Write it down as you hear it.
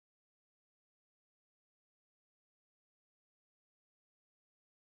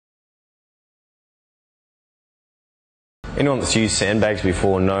anyone that's used sandbags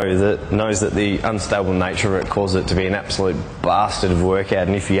before knows that the unstable nature of it causes it to be an absolute bastard of a workout.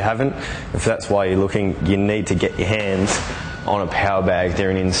 And if you haven't, if that's why you're looking, you need to get your hands on a power bag.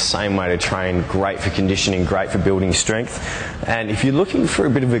 They're an insane way to train, great for conditioning, great for building strength. And if you're looking for a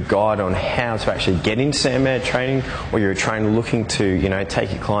bit of a guide on how to actually get into sandbag training, or you're a trainer looking to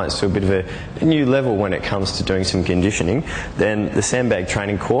take your clients to a bit of a new level when it comes to doing some conditioning, then the Sandbag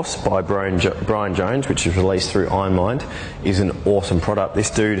training course by Brian Jones, which is released through Iron Mind, is an awesome product.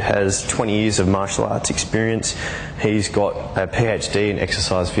 This dude has 20 years of martial arts experience. He's got a PhD in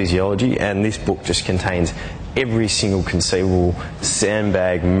exercise physiology, and this book just contains every single conceivable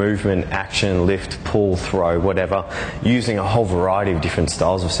sandbag movement, action, lift, pull, throw, whatever, using a whole variety of different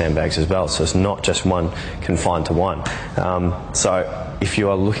styles of sandbags as well. So it's not just one confined to one. So if you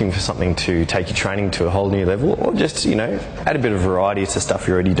are looking for something to take your training to a whole new level, or just, add a bit of variety to stuff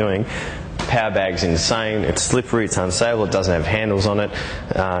you're already doing, power bag's insane. It's slippery, it's unstable, it doesn't have handles on it.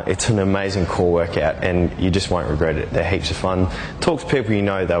 It's an amazing core workout, and you just won't regret it. They're heaps of fun. Talk to people you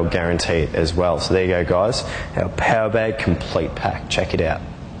know, they'll guarantee it as well. So there you go, guys. Our power bag complete pack. Check it out.